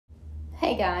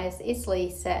Hey guys, it's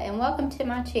Lisa and welcome to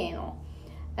my channel.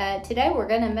 Today we're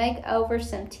going to make over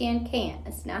some tin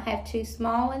cans. Now I have two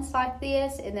small ones like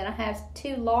this, and then I have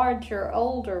two larger,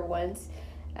 older ones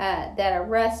that are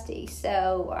rusty.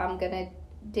 So I'm going to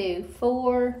do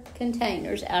 4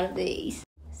 containers out of these.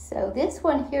 So this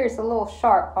one here is a little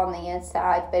sharp on the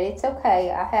inside, but it's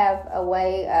okay. I have a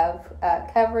way of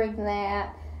covering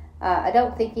that. I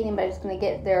don't think anybody's going to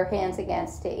get their hands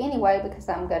against it anyway, because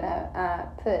I'm going to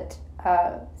put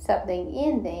something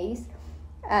in these,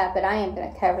 but I am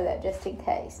going to cover that just in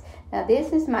case. Now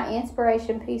this is my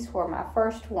inspiration piece for my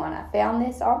first one. I found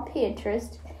this on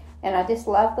Pinterest and I just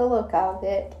love the look of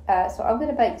it, so I'm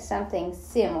going to make something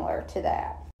similar to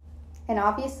that. And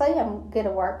obviously I'm going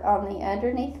to work on the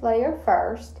underneath layer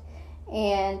first,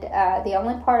 and the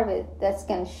only part of it that's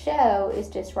going to show is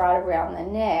just right around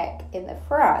the neck in the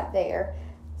front there.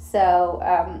 So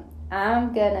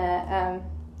I'm going to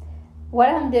what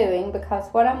I'm doing, because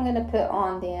what I'm going to put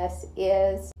on this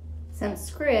is some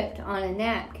script on a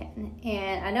napkin,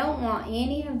 and I don't want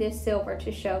any of this silver to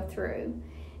show through.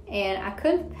 And I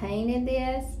could have painted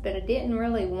this, but I didn't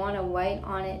really want to wait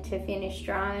on it to finish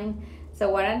drying. So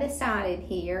what I decided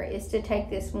here is to take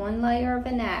this one layer of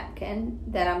a napkin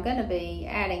that I'm going to be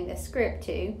adding the script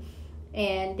to,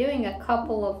 and doing a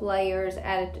couple of layers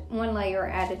one layer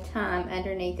at a time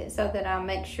underneath it, so that I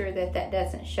make sure that that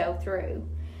doesn't show through.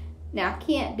 Now, I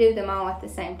can't do them all at the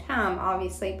same time,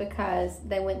 obviously, because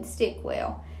they wouldn't stick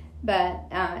well. But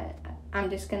I'm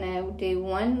just going to do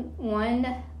one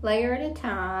layer at a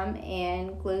time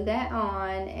and glue that on,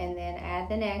 and then add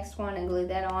the next one and glue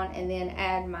that on, and then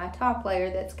add my top layer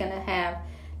that's going to have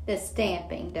the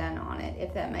stamping done on it,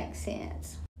 if that makes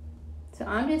sense. So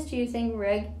I'm just using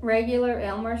regular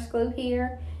Elmer's glue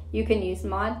here. You can use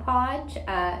Mod Podge,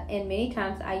 and many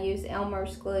times I use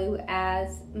Elmer's glue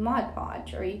as Mod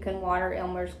Podge, or you can water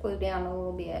Elmer's glue down a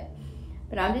little bit.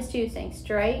 But I'm just using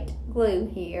straight glue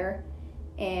here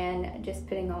and just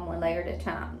putting on one layer at a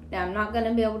time. Now I'm not going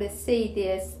to be able to see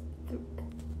this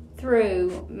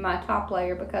through my top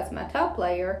layer, because my top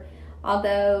layer,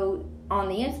 although on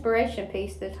the inspiration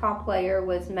piece the top layer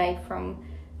was made from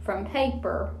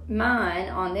paper, mine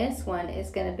on this one is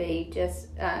going to be just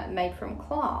made from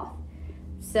cloth.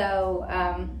 So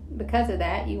because of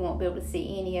that, you won't be able to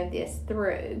see any of this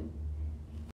through.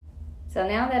 So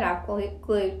now that I've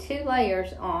glued 2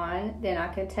 layers on, then I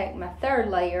can take my 3rd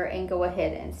layer and go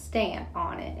ahead and stamp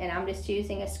on it. And I'm just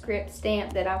using a script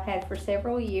stamp that I've had for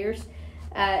several years.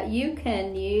 You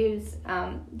can use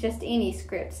just any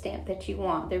script stamp that you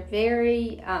want. They're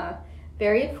very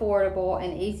affordable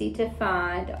and easy to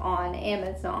find on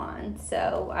Amazon.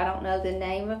 So I don't know the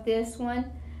name of this one,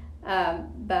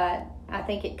 but I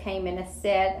think it came in a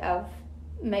set of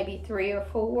maybe 3 or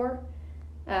 4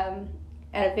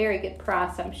 at a very good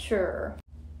price, I'm sure.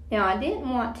 Now I didn't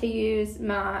want to use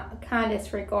my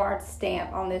Kindest Regards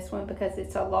stamp on this one, because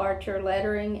it's a larger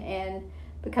lettering, and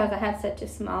because I have such a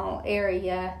small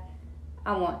area,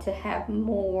 I want to have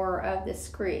more of the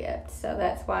script, so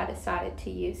that's why I decided to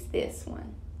use this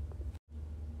one.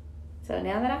 So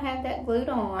now that I have that glued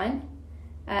on,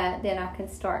 then I can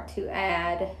start to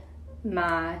add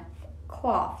my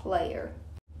cloth layer.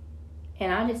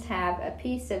 And I just have a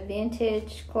piece of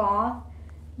vintage cloth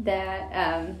that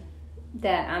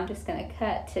I'm just going to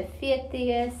cut to fit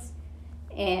this,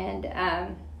 and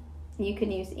you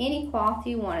can use any cloth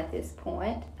you want at this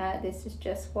point. This is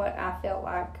just what I felt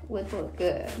like would look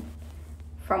good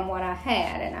from what I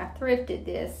had, and I thrifted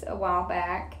this a while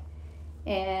back,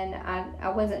 and I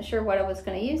wasn't sure what I was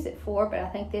going to use it for, but I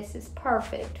think this is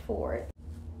perfect for it.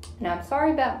 Now I'm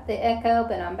sorry about the echo,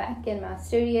 but I'm back in my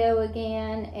studio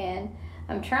again, and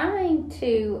I'm trying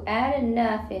to add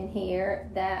enough in here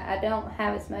that I don't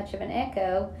have as much of an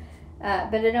echo,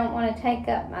 but I don't want to take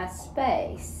up my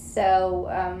space.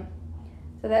 So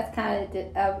so that's kind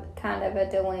of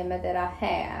a dilemma that I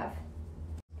have.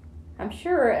 I'm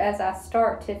sure as I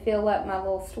start to fill up my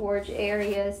little storage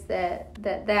areas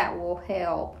that will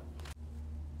help.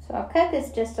 So I've cut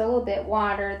this just a little bit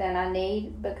wider than I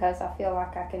need, because I feel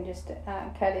like I can just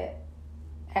cut it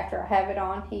after I have it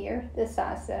on here, the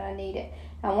size that I need it.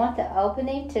 I want the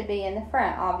opening to be in the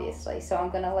front, obviously, so I'm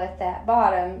going to let that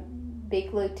bottom be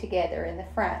glued together in the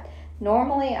front.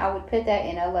 Normally I would put that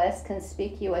in a less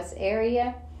conspicuous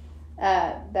area,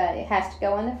 but it has to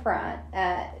go in the front.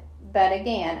 But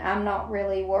again, I'm not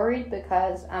really worried,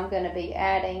 because I'm going to be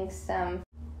adding some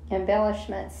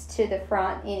embellishments to the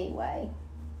front anyway.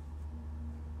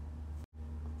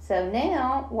 So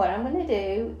now what I'm going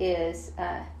to do is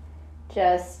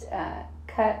just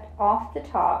cut off the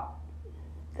top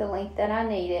the length that I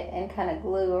need it, and kind of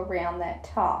glue around that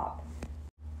top.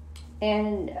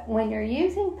 And when you're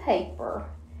using paper,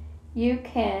 you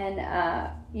can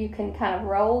kind of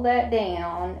roll that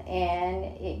down and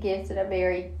it gives it a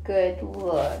very good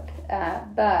look.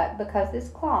 But because it's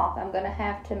cloth, I'm going to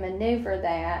have to maneuver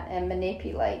that and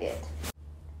manipulate it.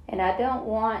 And I don't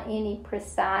want any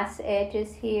precise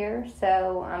edges here,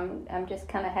 so I'm just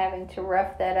kind of having to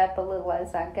rough that up a little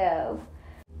as I go.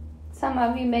 Some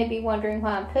of you may be wondering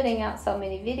why I'm putting out so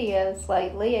many videos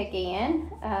lately again,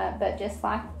 but just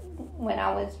like when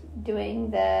I was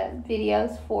doing the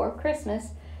videos for Christmas,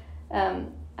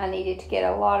 I needed to get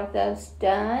a lot of those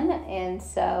done, and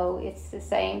so it's the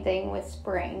same thing with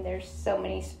spring. There's so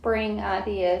many spring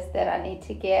ideas that I need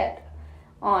to get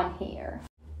on here.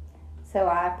 So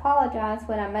I apologize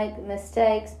when I make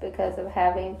mistakes because of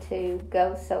having to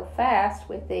go so fast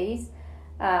with these.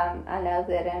 I know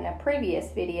that in a previous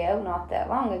video, not that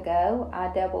long ago, I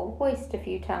double voiced a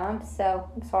few times, so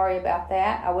I'm sorry about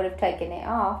that. I would have taken it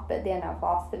off, but then I've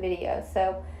lost the video.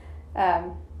 So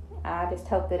I just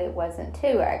hope that it wasn't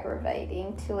too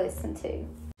aggravating to listen to.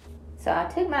 So I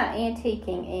took my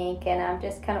antiquing ink and I'm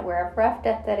just kind of where I've roughed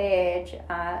up that edge,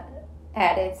 I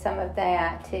added some of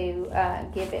that to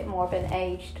give it more of an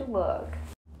aged look.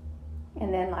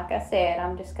 And then, like I said,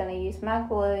 I'm just going to use my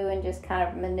glue and just kind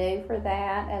of maneuver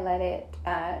that and let it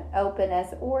open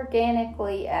as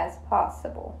organically as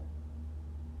possible.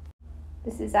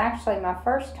 This is actually my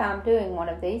first time doing one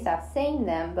of these. I've seen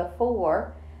them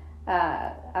before.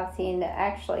 I've seen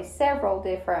actually several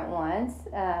different ones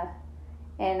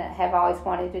and have always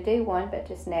wanted to do one, but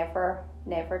just never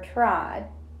tried.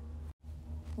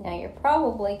 Now you're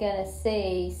probably going to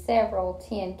see several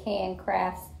tin can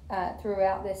crafts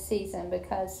throughout this season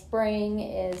because spring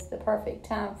is the perfect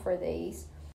time for these.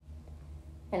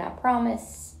 And I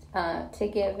promised to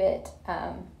give it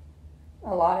a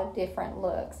lot of different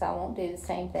looks. I won't do the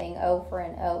same thing over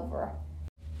and over.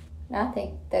 And I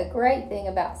think the great thing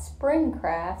about spring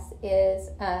crafts is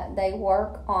they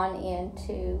work on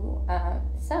into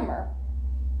summer.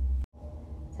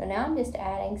 So now I'm just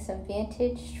adding some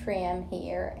vintage trim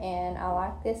here, and I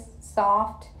like this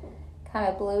soft kind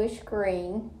of bluish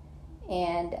green,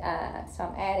 and so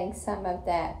I'm adding some of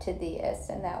that to this,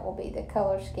 and that will be the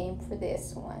color scheme for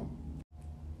this one.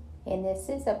 And this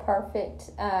is a perfect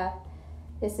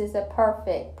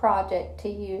project to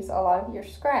use a lot of your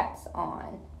scraps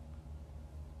on.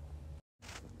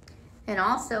 And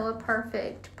also a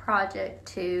perfect project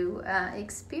to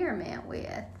experiment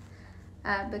with.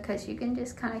 Because you can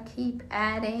just kind of keep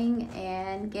adding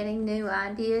and getting new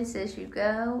ideas as you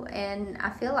go. And I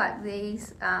feel like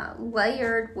these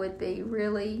layered would be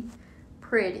really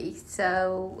pretty.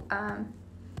 So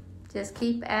just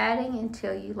keep adding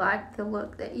until you like the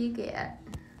look that you get.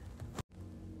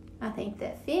 I think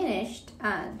that finished,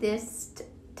 this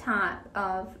type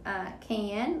of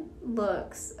can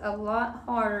looks a lot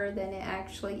harder than it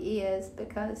actually is,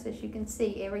 because as you can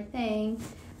see, everything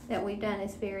that we've done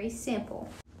is very simple.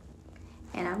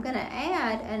 And I'm going to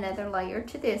add another layer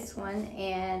to this one,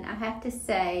 and I have to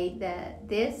say that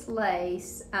this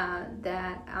lace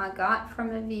that I got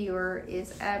from a viewer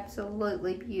is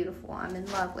absolutely beautiful. I'm in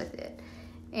love with it,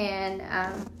 and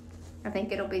I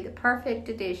think it'll be the perfect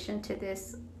addition to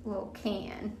this little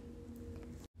can.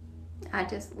 I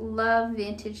just love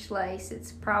vintage lace.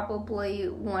 It's probably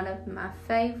one of my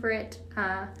favorite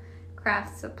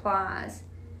craft supplies.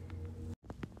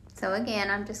 So again,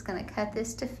 I'm just going to cut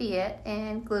this to fit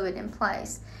and glue it in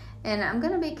place. And I'm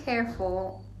going to be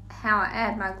careful how I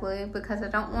add my glue because I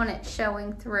don't want it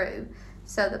showing through.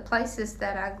 So the places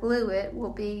that I glue it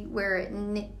will be where it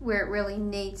really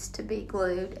needs to be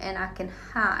glued, and I can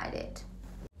hide it.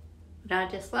 But I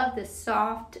just love this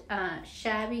soft,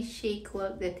 shabby chic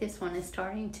look that this one is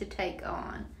starting to take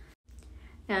on.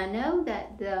 Now I know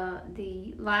that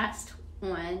the last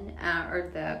one,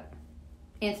 or the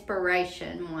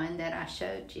inspiration one that I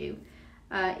showed you,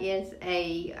 is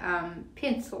a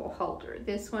pencil holder.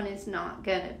 This one is not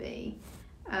going to be.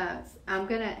 I'm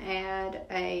going to add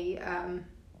a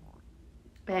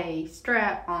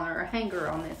strap on, or a hanger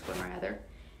on this one rather.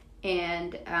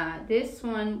 And this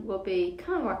one will be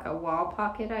kind of like a wall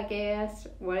pocket, I guess,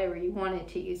 whatever you wanted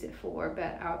to use it for.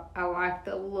 But I like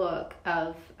the look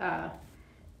of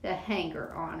the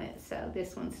hanger on it. So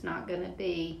this one's not going to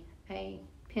be a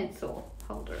pencil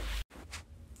holder.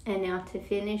 And now to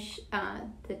finish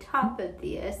the top of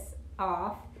this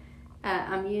off,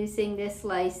 I'm using this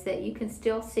lace that you can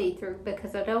still see through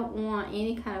because I don't want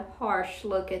any kind of harsh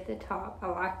look at the top. I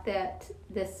like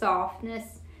the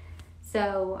softness.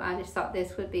 So I just thought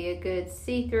this would be a good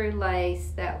see-through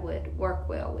lace that would work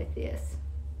well with this.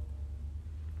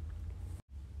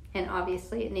 And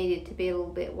obviously it needed to be a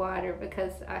little bit wider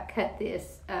because I cut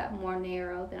this more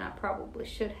narrow than I probably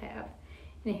should have.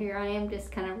 And here I am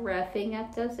just kind of roughing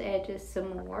up those edges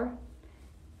some more.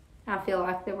 I feel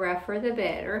like the rougher the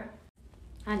better.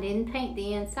 I didn't paint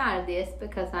the inside of this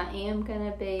because I am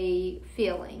going to be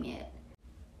filling it.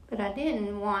 But I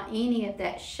didn't want any of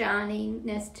that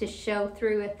shininess to show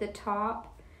through at the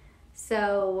top.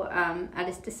 So I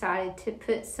just decided to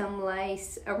put some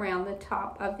lace around the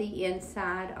top of the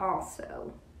inside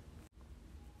also.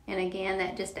 And again,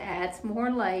 that just adds more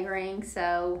layering,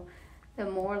 so the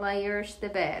more layers, the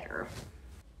better.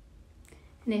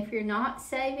 And if you're not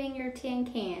saving your tin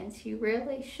cans, you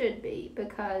really should be,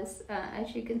 because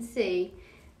as you can see,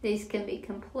 these can be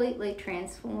completely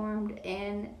transformed,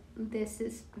 and this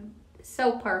is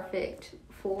so perfect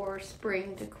for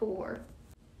spring decor.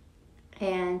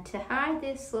 And to hide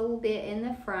this little bit in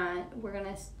the front, we're going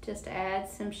to just add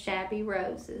some shabby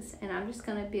roses, and I'm just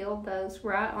going to build those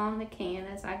right on the can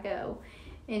as I go.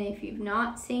 And if you've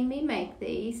not seen me make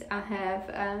these, I have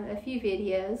a few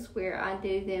videos where I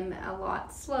do them a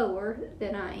lot slower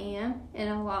than I am and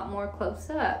a lot more close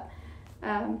up.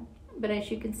 But as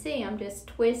you can see, I'm just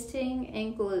twisting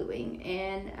and gluing,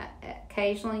 and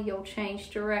occasionally you'll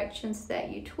change directions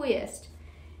that you twist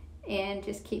and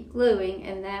just keep gluing,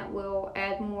 and that will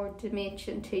add more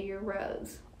dimension to your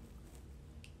rose.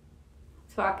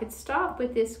 So I could stop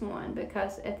with this one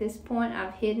because at this point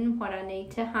I've hidden what I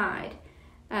need to hide.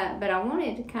 But I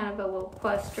wanted kind of a little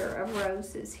cluster of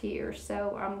roses here,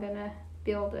 so I'm going to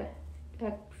build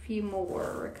a few more,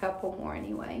 or a couple more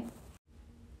anyway.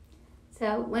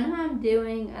 So when I'm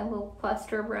doing a little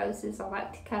cluster of roses, I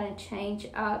like to kind of change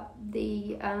up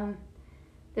the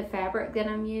fabric that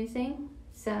I'm using.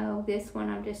 So this one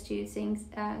I'm just using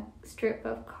a strip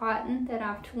of cotton that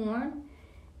I've torn,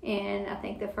 and I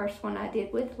think the first one I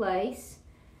did with lace.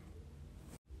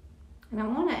 And I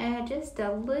want to add just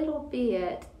a little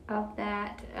bit of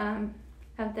that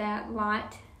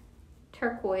light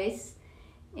turquoise,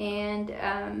 and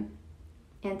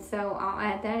so I'll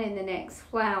add that in the next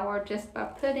flower just by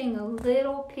putting a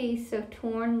little piece of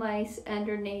torn lace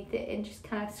underneath it and just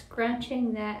kind of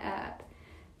scrunching that up.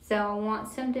 So I want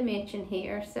some dimension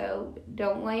here, so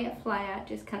don't lay it flat,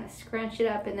 just kind of scrunch it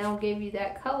up, and that'll give you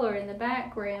that color in the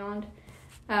background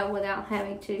without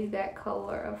having to do that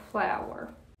color of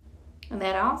flower. And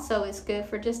that also is good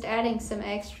for just adding some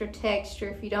extra texture.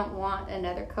 If you don't want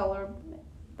another color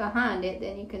behind it,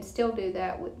 then you can still do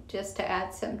that just to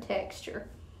add some texture.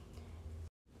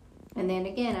 And then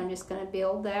again, I'm just going to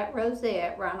build that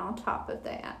rosette right on top of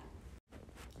that.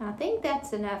 I think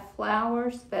that's enough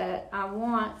flowers, but I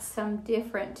want some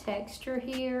different texture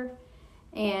here.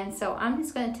 And so I'm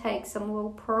just going to take some little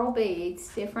pearl beads,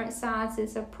 different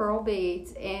sizes of pearl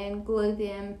beads, and glue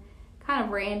them kind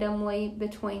of randomly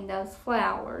between those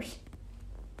flowers.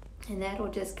 And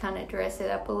that'll just kind of dress it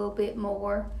up a little bit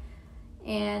more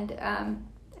and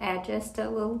add just a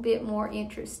little bit more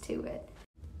interest to it.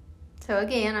 So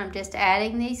again, I'm just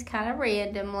adding these kind of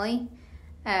randomly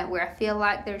where I feel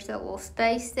like there's a little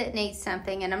space that needs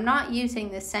something, and I'm not using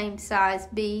the same size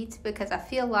beads because I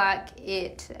feel like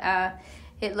it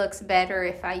looks better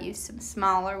if I use some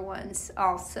smaller ones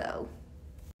also.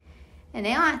 And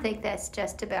now I think that's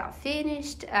just about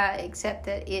finished, except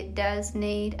that it does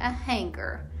need a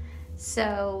hanger.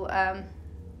 So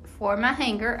for my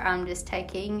hanger, I'm just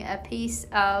taking a piece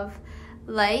of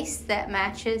lace that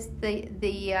matches the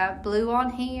blue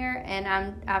on here, and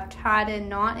I've tied a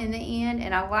knot in the end,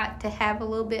 and I like to have a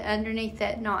little bit underneath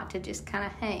that knot to just kind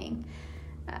of hang.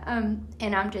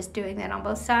 And I'm just doing that on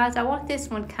both sides. I want this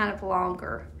one kind of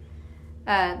longer.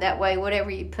 That way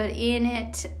whatever you put in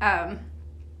it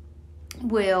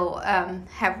will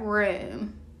have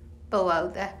room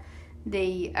below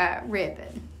the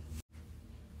ribbon.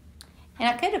 And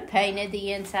I could have painted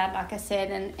the inside, like I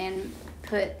said, and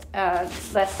put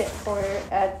left it for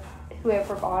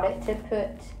whoever bought it to put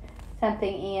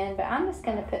something in, but I'm just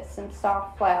going to put some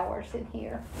soft flowers in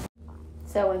here.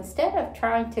 So instead of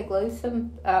trying to glue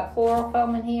some floral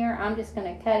foam in here, I'm just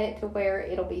going to cut it to where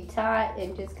it'll be tight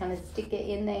and just kind of stick it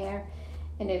in there,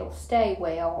 and it'll stay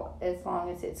well as long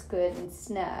as it's good and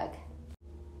snug.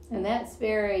 And that's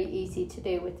very easy to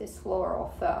do with this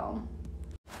floral foam.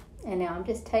 And now I'm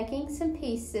just taking some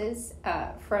pieces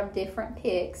from different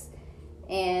picks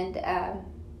and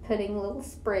putting little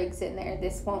sprigs in there.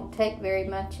 This won't take very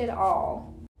much at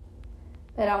all.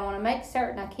 But I want to make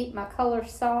certain I keep my color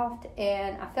soft,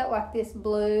 and I felt like this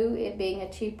blue, it being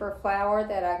a cheaper flower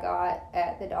that I got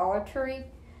at the Dollar Tree,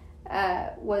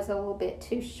 was a little bit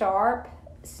too sharp.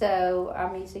 So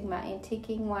I'm using my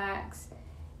antiquing wax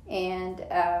and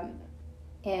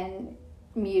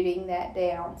muting that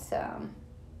down some.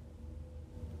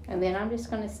 And then I'm just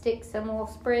going to stick some little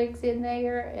sprigs in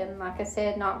there, and like I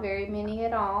said, not very many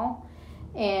at all.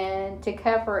 And to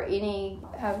cover any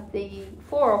of the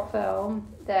floral foam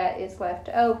that is left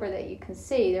over that you can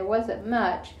see, there wasn't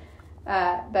much,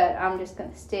 but I'm just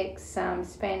going to stick some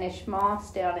Spanish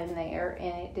moss down in there,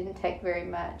 and it didn't take very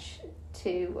much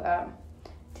to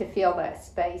fill that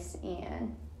space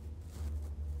in.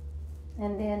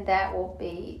 And then that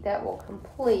will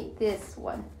complete this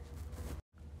one.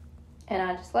 And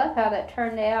I just love how that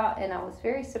turned out, and I was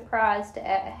very surprised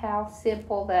at how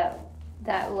simple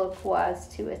that look was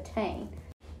to attain.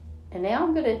 And now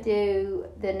I'm going to do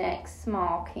the next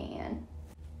small can.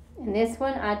 And this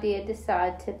one I did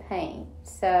decide to paint.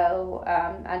 So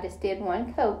I just did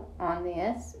one coat on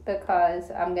this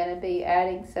because I'm going to be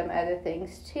adding some other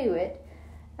things to it.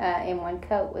 And one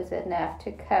coat was enough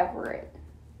to cover it.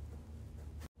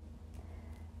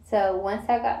 So once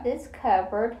I got this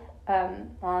covered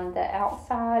on the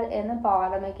outside and the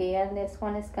bottom, again, this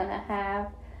one is going to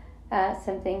have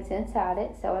some things inside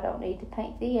it, so I don't need to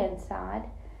paint the inside.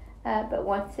 But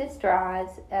once this dries,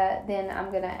 then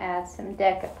I'm going to add some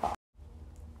decoupage.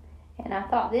 And I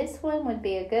thought this one would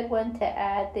be a good one to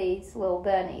add these little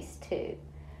bunnies to.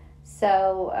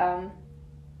 So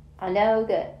I know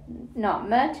that not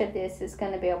much of this is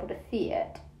going to be able to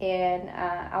fit, and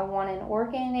I want an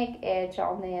organic edge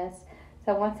on this.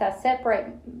 So once I separate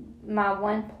my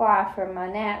one ply from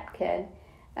my napkin,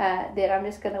 then I'm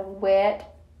just going to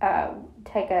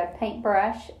take a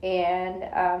paintbrush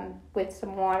and with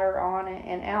some water on it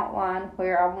and outline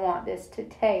where I want this to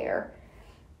tear,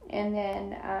 and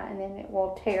then it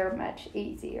will tear much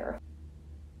easier.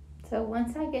 So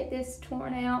once I get this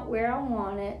torn out where I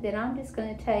want it, then I'm just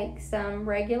going to take some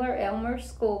regular Elmer's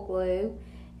school glue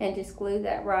and just glue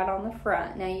that right on the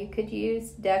front. Now you could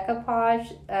use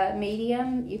decoupage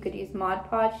medium, you could use Mod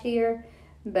Podge here,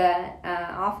 but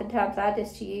oftentimes I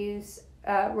just use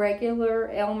regular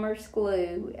Elmer's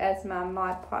glue as my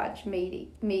Mod Podge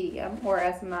medium, or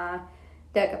as my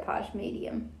decoupage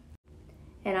medium.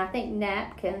 And I think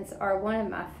napkins are one of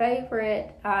my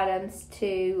favorite items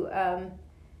to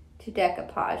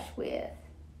decoupage with.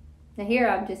 Now here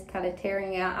I'm just kind of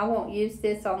tearing out, I won't use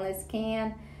this on this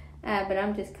can, but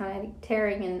I'm just kind of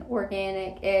tearing an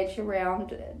organic edge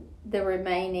around the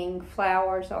remaining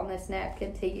flowers on this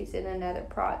napkin to use in another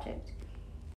project.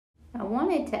 I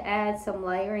wanted to add some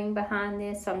layering behind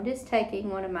this, so I'm just taking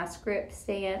one of my script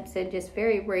stamps and just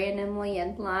very randomly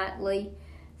and lightly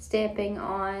stamping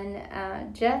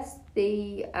on just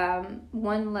the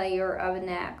one layer of a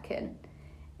napkin,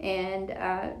 and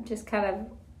just kind of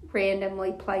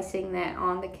randomly placing that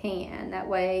on the can. That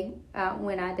way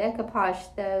when I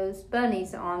decoupage those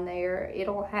bunnies on there,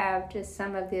 it'll have just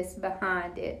some of this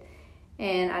behind it,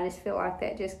 and I just feel like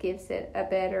that just gives it a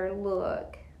better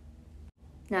look.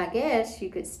 Now I guess you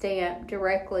could stamp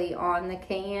directly on the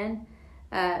can,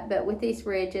 but with these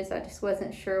ridges I just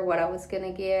wasn't sure what I was going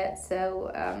to get,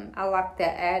 so I like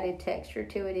that added texture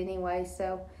to it anyway,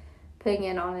 so putting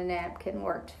it on a napkin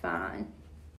worked fine.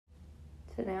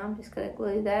 So now I'm just going to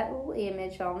glue that little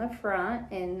image on the front,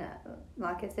 and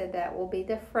like I said, that will be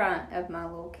the front of my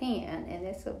little can, and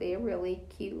this will be a really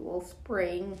cute little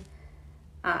spring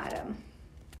item.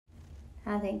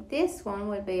 I think this one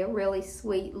would be a really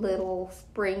sweet little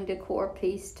spring decor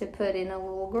piece to put in a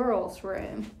little girl's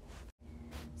room.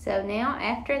 So now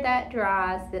after that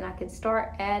dries, then I can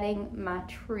start adding my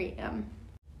trim.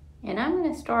 And I'm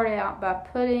going to start out by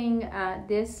putting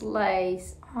this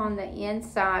lace on the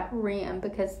inside rim,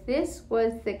 because this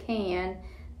was the can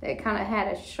that kind of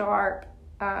had a sharp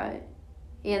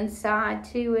inside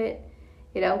to it.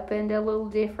 It opened a little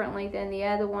differently than the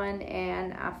other one,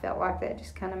 and I felt like that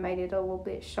just kind of made it a little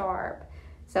bit sharp.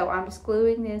 So I'm just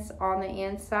gluing this on the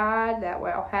inside. That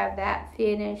way I'll have that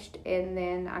finished, and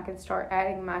then I can start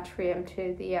adding my trim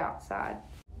to the outside.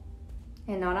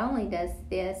 And not only does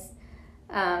this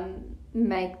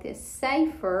make this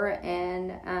safer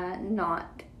and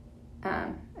not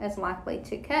as likely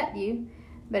to cut you,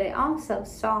 but it also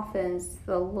softens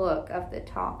the look of the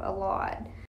top a lot.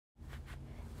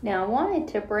 Now I wanted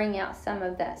to bring out some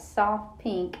of that soft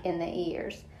pink in the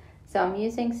ears, so I'm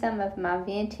using some of my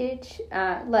vintage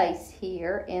lace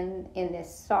here in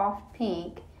this soft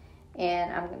pink,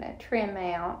 and I'm going to trim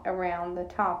out around the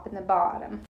top and the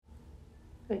bottom.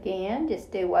 Again,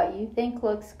 just do what you think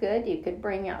looks good. You could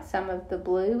bring out some of the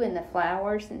blue in the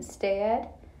flowers instead,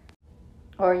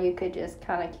 or you could just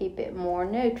kind of keep it more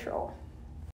neutral.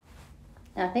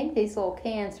 I think these little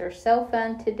cans are so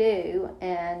fun to do,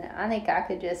 and I think I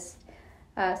could just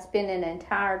spend an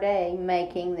entire day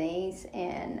making these,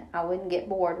 and I wouldn't get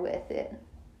bored with it.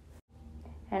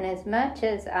 And as much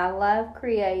as I love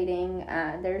creating,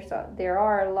 there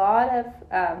are a lot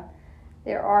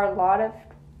of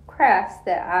crafts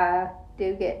that I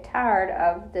do get tired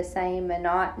of the same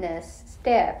monotonous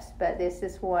steps. But this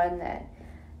is one that,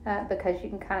 because you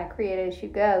can kind of create as you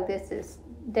go, this is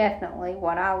definitely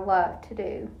what I love to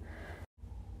do.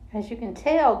 As you can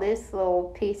tell, this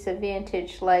little piece of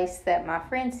vintage lace that my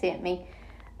friend sent me,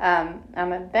 I'm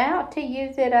about to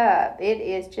use it up. It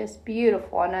is just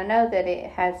beautiful, and I know that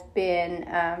it has been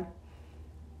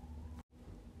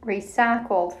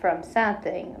recycled from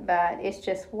something, but it's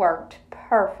just worked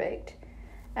perfect.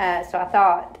 So I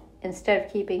thought instead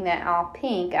of keeping that all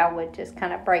pink, I would just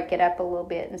kind of break it up a little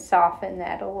bit and soften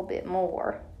that a little bit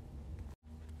more.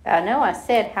 I know I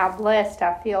said how blessed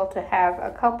I feel to have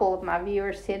a couple of my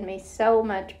viewers send me so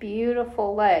much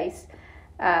beautiful lace.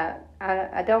 I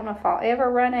don't know if I'll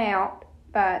ever run out,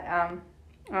 but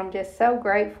I'm just so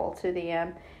grateful to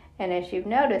them. And as you've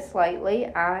noticed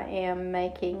lately, I am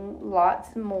making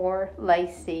lots more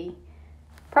lacy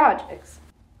projects.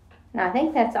 Now I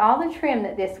think that's all the trim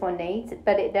that this one needs,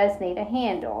 but it does need a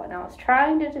handle. And I was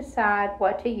trying to decide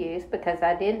what to use because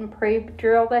I didn't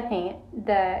pre-drill the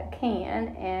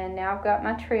can, and now I've got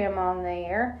my trim on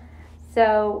there.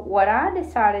 So what I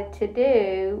decided to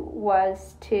do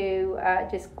was to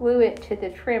just glue it to the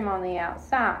trim on the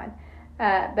outside.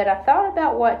 But I thought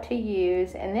about what to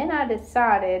use, and then I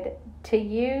decided to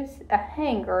use a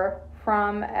hanger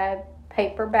from a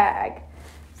paper bag.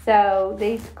 So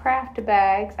these craft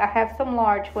bags, I have some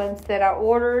large ones that I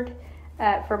ordered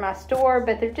for my store,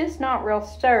 but they're just not real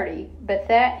sturdy. But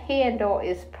that handle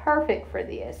is perfect for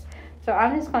this. So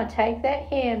I'm just going to take that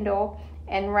handle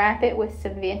and wrap it with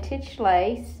some vintage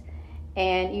lace,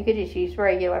 and you could just use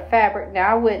regular fabric.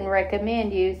 Now I wouldn't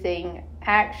recommend using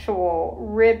actual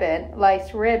ribbon,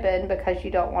 lace ribbon, because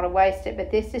you don't want to waste it,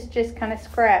 but this is just kind of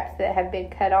scraps that have been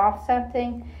cut off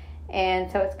something, and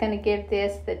so it's going to give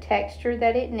this the texture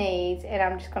that it needs. And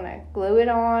I'm just going to glue it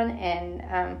on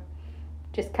and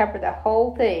just cover the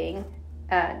whole thing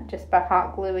just by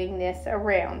hot gluing this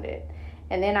around it.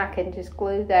 And then I can just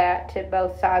glue that to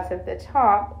both sides of the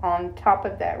top on top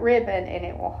of that ribbon, and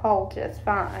it will hold just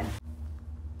fine.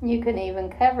 You can even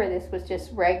cover this with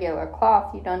just regular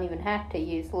cloth. You don't even have to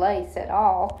use lace at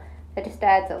all. It just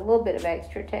adds a little bit of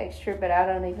extra texture, but I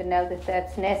don't even know that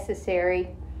that's necessary.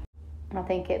 I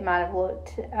think it might have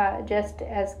looked just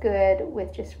as good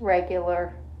with just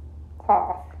regular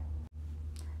cloth.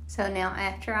 So now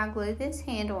after I glue this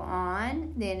handle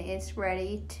on, then it's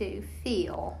ready to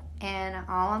fill. And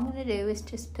all I'm going to do is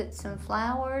just put some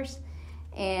flowers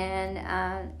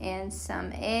and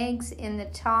some eggs in the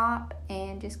top,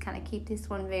 and just kind of keep this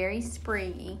one very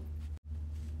springy.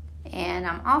 And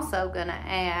I'm also going to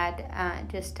add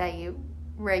just a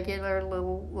regular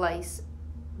little lace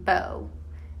bow.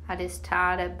 I just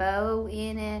tied a bow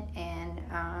in it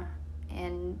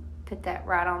and put that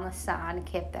right on the side and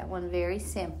kept that one very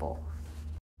simple.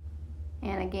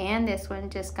 And again, this one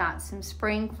just got some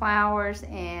spring flowers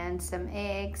and some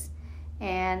eggs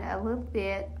and a little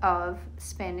bit of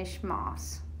Spanish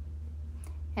moss.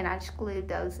 And I just glued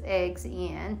those eggs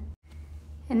in.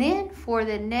 And then for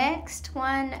the next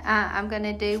one, I'm going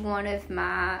to do one of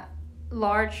my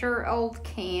larger old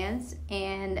cans,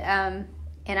 and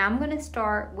I'm going to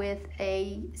start with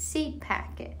a seed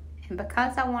packet. And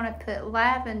because I want to put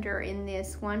lavender in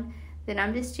this one, then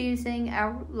I'm just using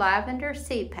a lavender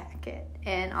seed packet.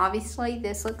 And obviously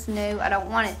this looks new. I don't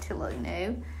want it to look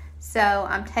new. So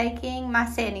I'm taking my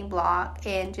sanding block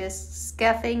and just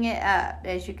scuffing it up.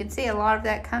 As you can see, a lot of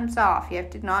that comes off. You have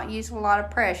to not use a lot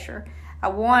of pressure. I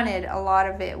wanted a lot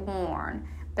of it worn,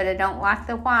 but I don't like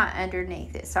the white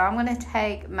underneath it. So I'm going to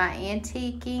take my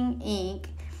antiquing ink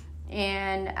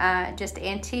and just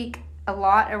antique a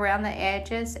lot around the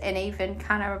edges and even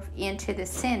kind of into the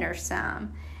center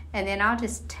some. And then I'll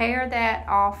just tear that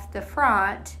off the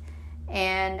front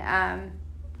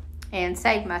and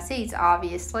save my seeds,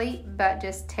 obviously, but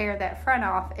just tear that front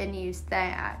off and use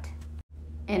that.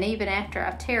 And even after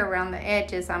I tear around the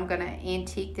edges, I'm going to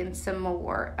antique them some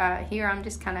more. Here I'm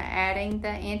just kind of adding the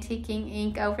antiquing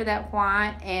ink over that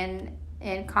white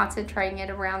and concentrating it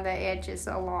around the edges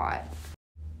a lot.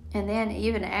 And then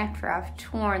even after I've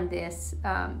torn this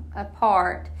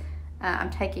apart, I'm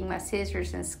taking my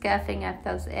scissors and scuffing up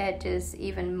those edges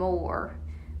even more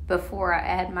before I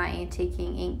add my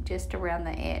antiquing ink just around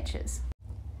the edges.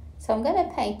 So I'm going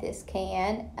to paint this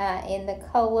can in the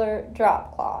color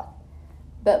drop cloth.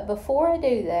 But before I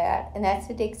do that, and that's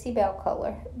a Dixie Belle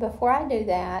color, before I do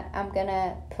that, I'm going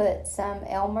to put some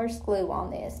Elmer's glue on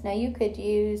this. Now you could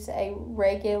use a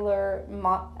regular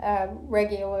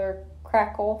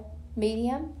crackle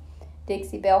medium.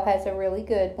 Dixie Belle has a really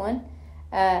good one.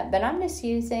 But I'm just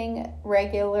using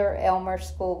regular Elmer's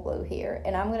school glue here.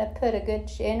 And I'm going to put a good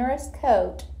generous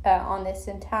coat on this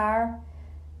entire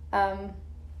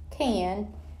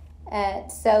can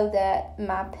so that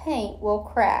my paint will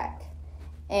crack.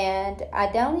 And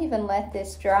I don't even let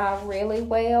this dry really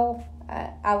well.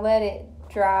 I let it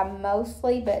dry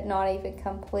mostly, but not even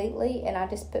completely. And I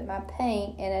just put my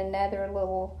paint in another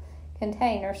little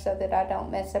container so that I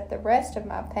don't mess up the rest of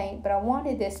my paint. But I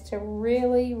wanted this to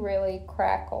really, really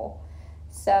crackle.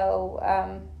 So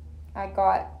I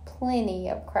got plenty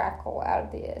of crackle out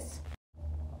of this.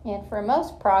 And for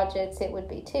most projects, it would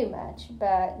be too much,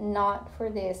 but not for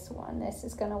this one. This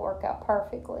is going to work out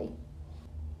perfectly.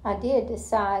 I did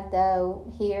decide,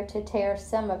 though, here to tear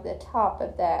some of the top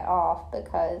of that off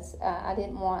because I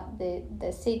didn't want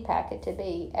the seed packet to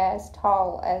be as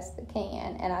tall as the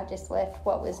can, and I just left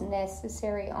what was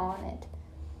necessary on it.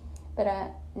 But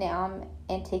now I'm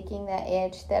antiquing the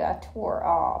edge that I tore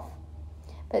off.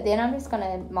 But then I'm just going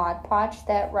to Mod Podge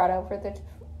that right over the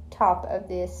top of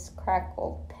this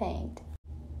crackled paint.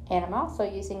 And I'm also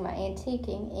using my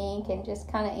antiquing ink and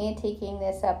just kind of antiquing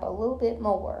this up a little bit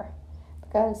more,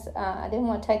 because I didn't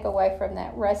want to take away from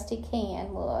that rusty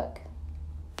can look.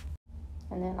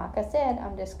 And then, like I said,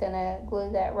 I'm just going to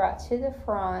glue that right to the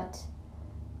front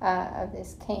of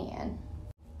this can.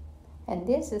 And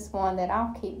this is one that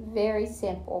I'll keep very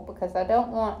simple because I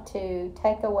don't want to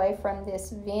take away from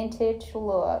this vintage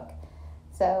look.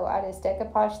 So I just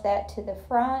decoupage that to the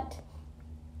front.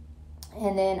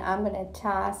 And then I'm going to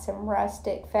tie some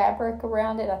rustic fabric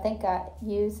around it. I think I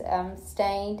use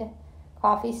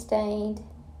coffee stained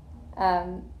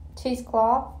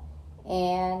cheesecloth,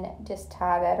 and just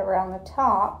tie that around the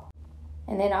top.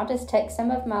 And then I'll just take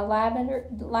some of my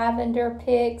lavender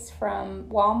picks from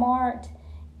Walmart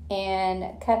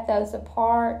and cut those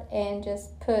apart and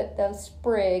just put those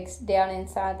sprigs down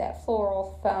inside that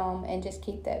floral foam and just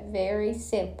keep that very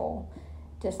simple.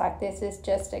 Just like this is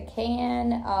just a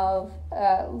can of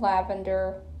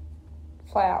lavender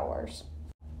flowers.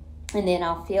 And then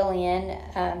I'll fill in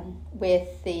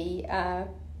with the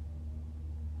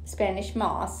Spanish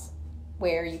moss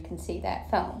where you can see that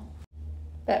foam.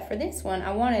 But for this one,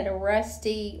 I wanted a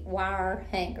rusty wire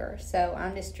hanger. So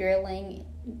I'm just drilling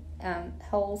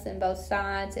holes in both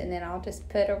sides, and then I'll just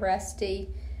put a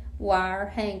rusty wire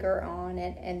hanger on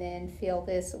it and then fill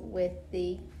this with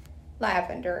the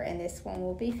lavender, and this one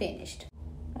will be finished.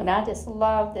 And I just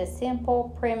love the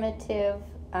simple, primitive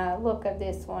look of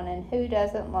this one, and who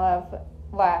doesn't love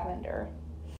lavender?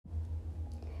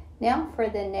 Now for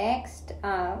the next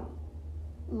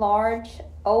large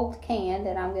old can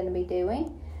that I'm going to be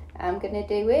doing, I'm going to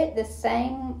do it the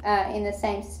same in the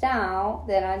same style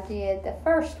that I did the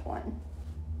first one.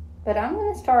 But I'm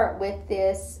going to start with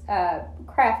this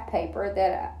craft paper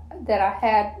that I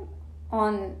had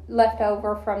on left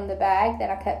over from the bag that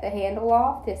I cut the handle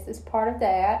off. This is part of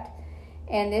that.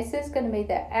 And this is going to be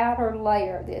the outer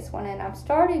layer of this one. And I'm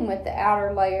starting with the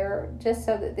outer layer just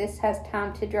so that this has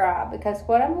time to dry. Because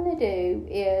what I'm going to do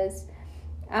is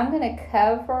I'm going to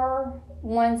cover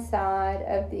one side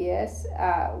of this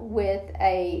with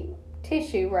a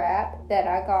tissue wrap that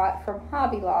I got from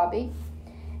Hobby Lobby.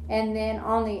 And then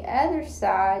on the other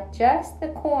side, just the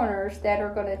corners that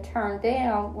are going to turn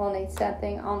down will need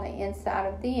something on the inside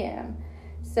of them.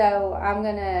 So I'm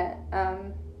going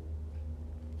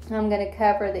to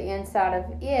cover the inside of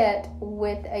it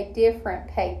with a different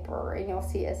paper, and you'll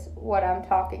see what I'm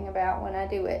talking about when I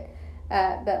do it.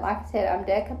 But like I said, I'm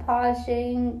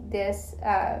decoupaging this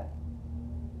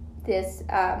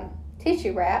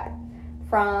tissue wrap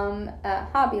from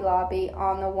Hobby Lobby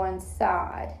on the one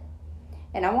side.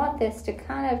 And I want this to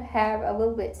kind of have a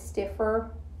little bit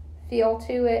stiffer feel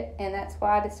to it, and that's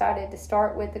why I decided to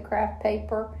start with the craft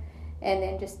paper and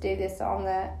then just do this on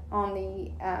the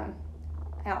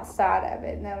outside of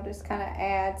it, and that'll just kind of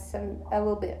add a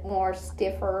little bit more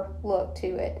stiffer look to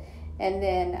it. And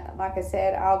then, like I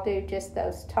said, I'll do just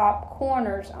those top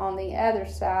corners on the other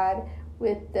side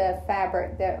with the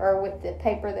fabric with the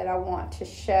paper that I want to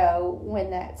show when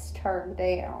that's turned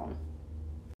down.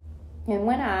 And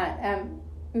when I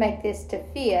make this to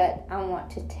fit, I want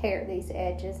to tear these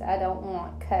edges. I don't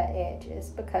want cut edges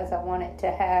because I want it to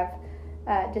have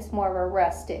just more of a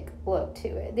rustic look to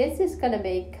it. This is going to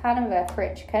be kind of a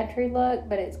French country look,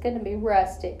 but it's going to be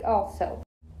rustic also.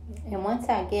 And once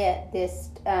I get this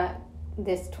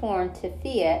torn to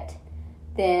fit,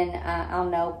 then I'll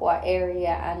know what area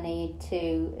I need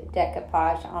to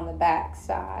decoupage on the back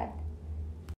side.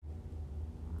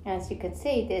 As you can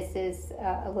see, this is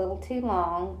a little too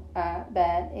long,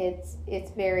 but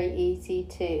it's very easy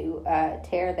to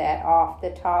tear that off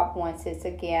the top once it's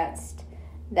against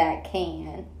that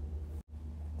can.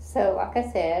 So like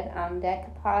I said, I'm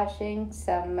decoupaging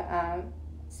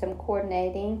some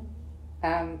coordinating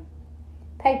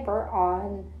paper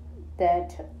on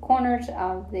the corners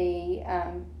of the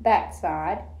back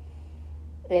side,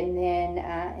 and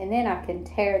then I can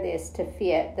tear this to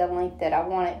fit the length that I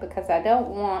want it, because I don't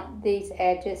want these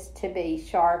edges to be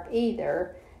sharp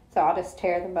either, so I'll just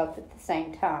tear them both at the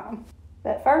same time.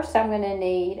 But first I'm going to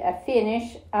need a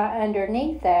finish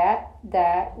underneath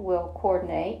that will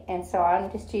coordinate, and so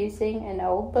I'm just using an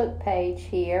old book page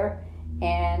here,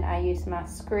 and I use my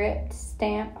script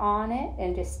stamp on it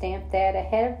and just stamp that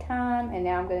ahead of time, and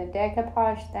now I'm going to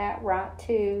decoupage that right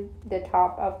to the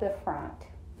top of the front.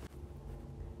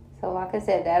 So like I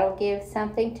said, that'll give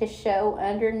something to show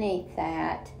underneath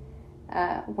that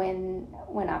when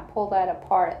I pull that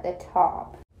apart at the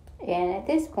top. And at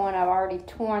this point, I've already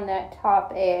torn that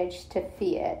top edge to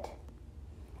fit.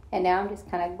 And now I'm just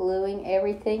kind of gluing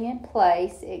everything in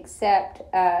place except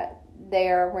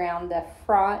there around the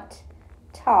front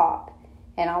top.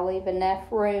 And I'll leave enough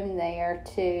room there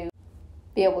to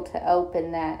be able to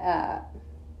open that up.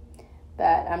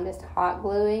 But I'm just hot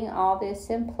gluing all this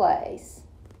in place.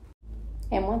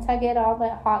 And once I get all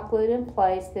that hot glued in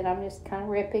place, then I'm just kind of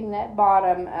ripping that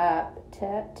bottom up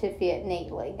to fit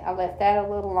neatly. I left that a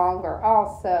little longer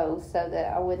also, so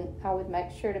that I would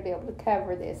make sure to be able to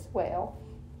cover this well.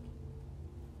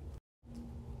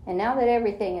 And now that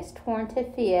everything is torn to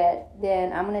fit,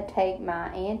 then I'm going to take my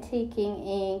antiquing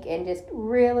ink and just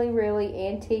really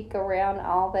antique around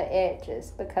all the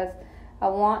edges, because I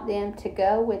want them to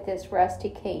go with this rusty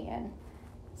can.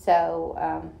 So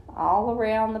all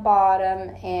around the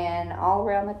bottom and all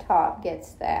around the top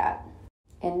gets that.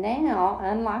 And now,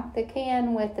 unlike the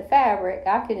can with the fabric,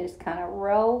 I can just kind of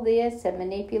roll this and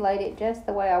manipulate it just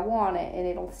the way I want it, and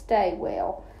it'll stay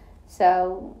well.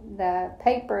 So the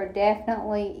paper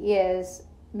definitely is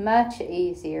much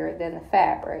easier than the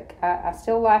fabric. I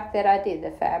still like that I did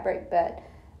the fabric, but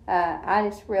I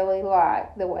just really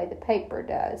like the way the paper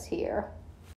does here.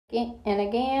 And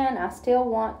again, I still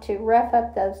want to rough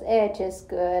up those edges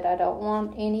good. I don't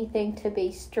want anything to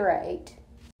be straight.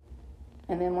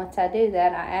 And then once I do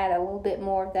that, I add a little bit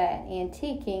more of that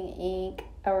antiquing ink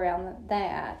around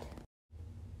that.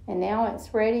 And now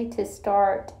it's ready to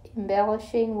start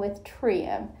embellishing with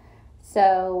trim.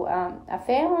 So I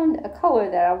found a color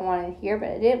that I wanted here, but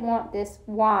I didn't want this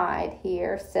wide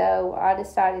here. So I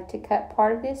decided to cut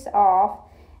part of this off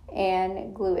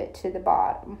and glue it to the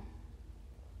bottom.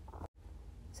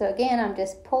 So again, I'm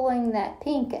just pulling that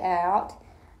pink out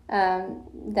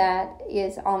that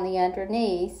is on the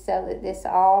underneath, so that this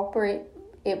all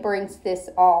brings this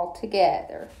all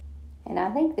together. And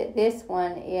I think that this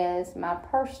one is my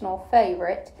personal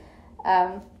favorite.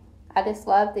 I just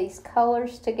love these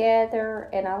colors together,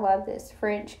 and I love this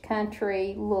French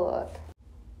country look.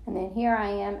 And then here I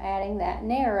am adding that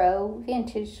narrow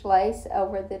vintage lace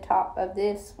over the top of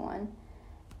this one.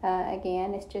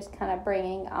 Again, it's just kind of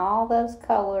bringing all those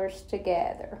colors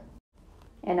together.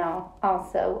 And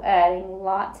also adding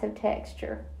lots of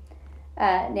texture.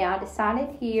 Now I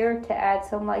decided here to add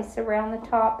some lace around the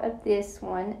top of this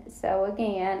one. So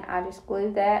again, I just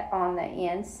glue that on the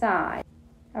inside.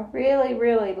 I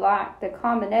really like the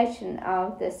combination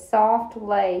of the soft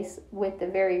lace with the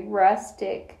very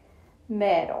rustic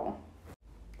metal.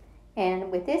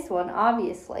 And with this one,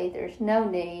 obviously, there's no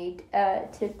need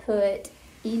to put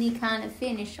any kind of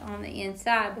finish on the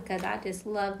inside, because I just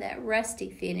love that rusty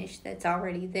finish that's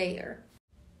already there.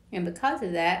 And because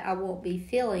of that, I won't be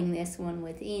filling this one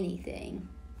with anything.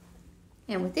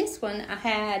 And with this one, I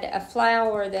had a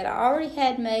flower that I already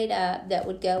had made up that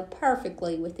would go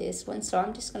perfectly with this one. So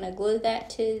I'm just going to glue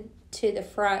that to the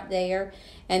front there,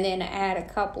 and then add a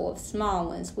couple of small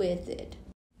ones with it.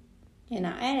 And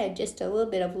I added just a little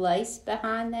bit of lace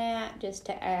behind that just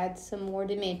to add some more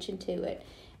dimension to it.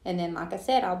 And then, like I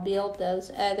said, I'll build those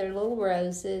other little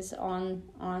roses on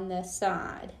the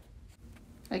side.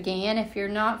 Again, if you're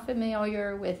not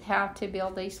familiar with how to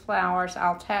build these flowers,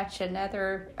 I'll attach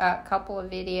another couple of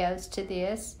videos to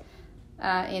this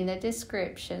in the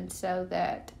description, so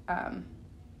that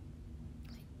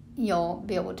you'll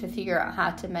be able to figure out how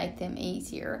to make them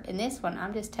easier. In this one,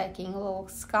 I'm just taking a little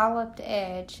scalloped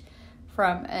edge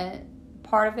from a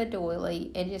part of a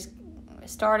doily and just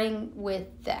starting with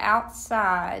the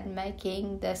outside,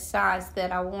 making the size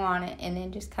that I want it, and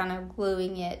then just kind of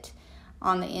gluing it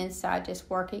on the inside, just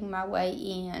working my way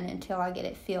in until I get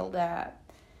it filled up.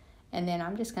 And then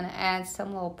I'm just going to add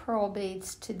some little pearl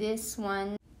beads to this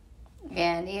one,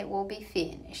 and it will be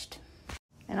finished.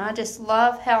 And I just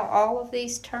love how all of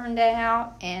these turned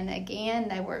out, and again,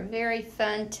 they were very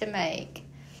fun to make.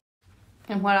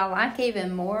 And what I like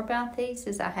even more about these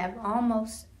is I have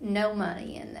almost no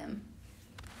money in them.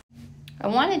 I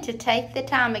wanted to take the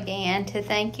time again to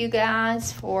thank you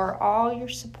guys for all your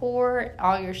support,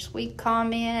 all your sweet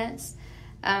comments.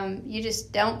 You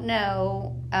just don't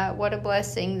know what a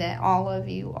blessing that all of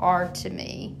you are to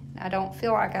me. I don't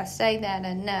feel like I say that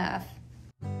enough.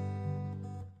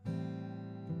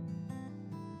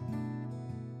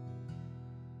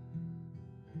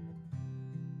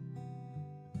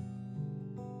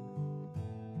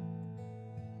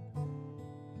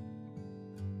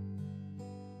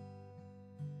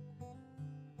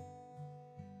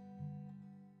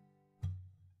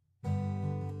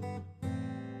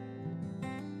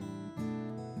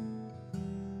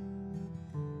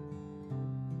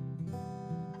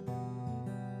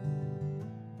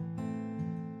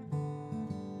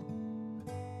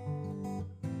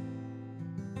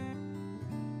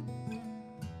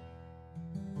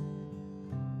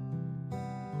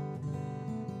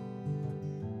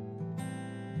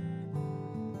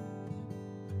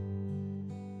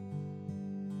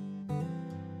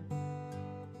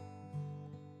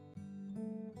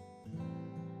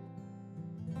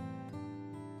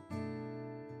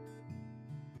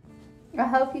 I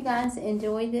hope you guys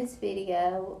enjoyed this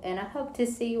video, and I hope to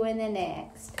see you in the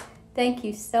next. Thank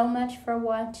you so much for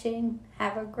watching.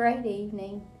 Have a great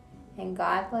evening, and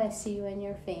God bless you and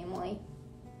your family.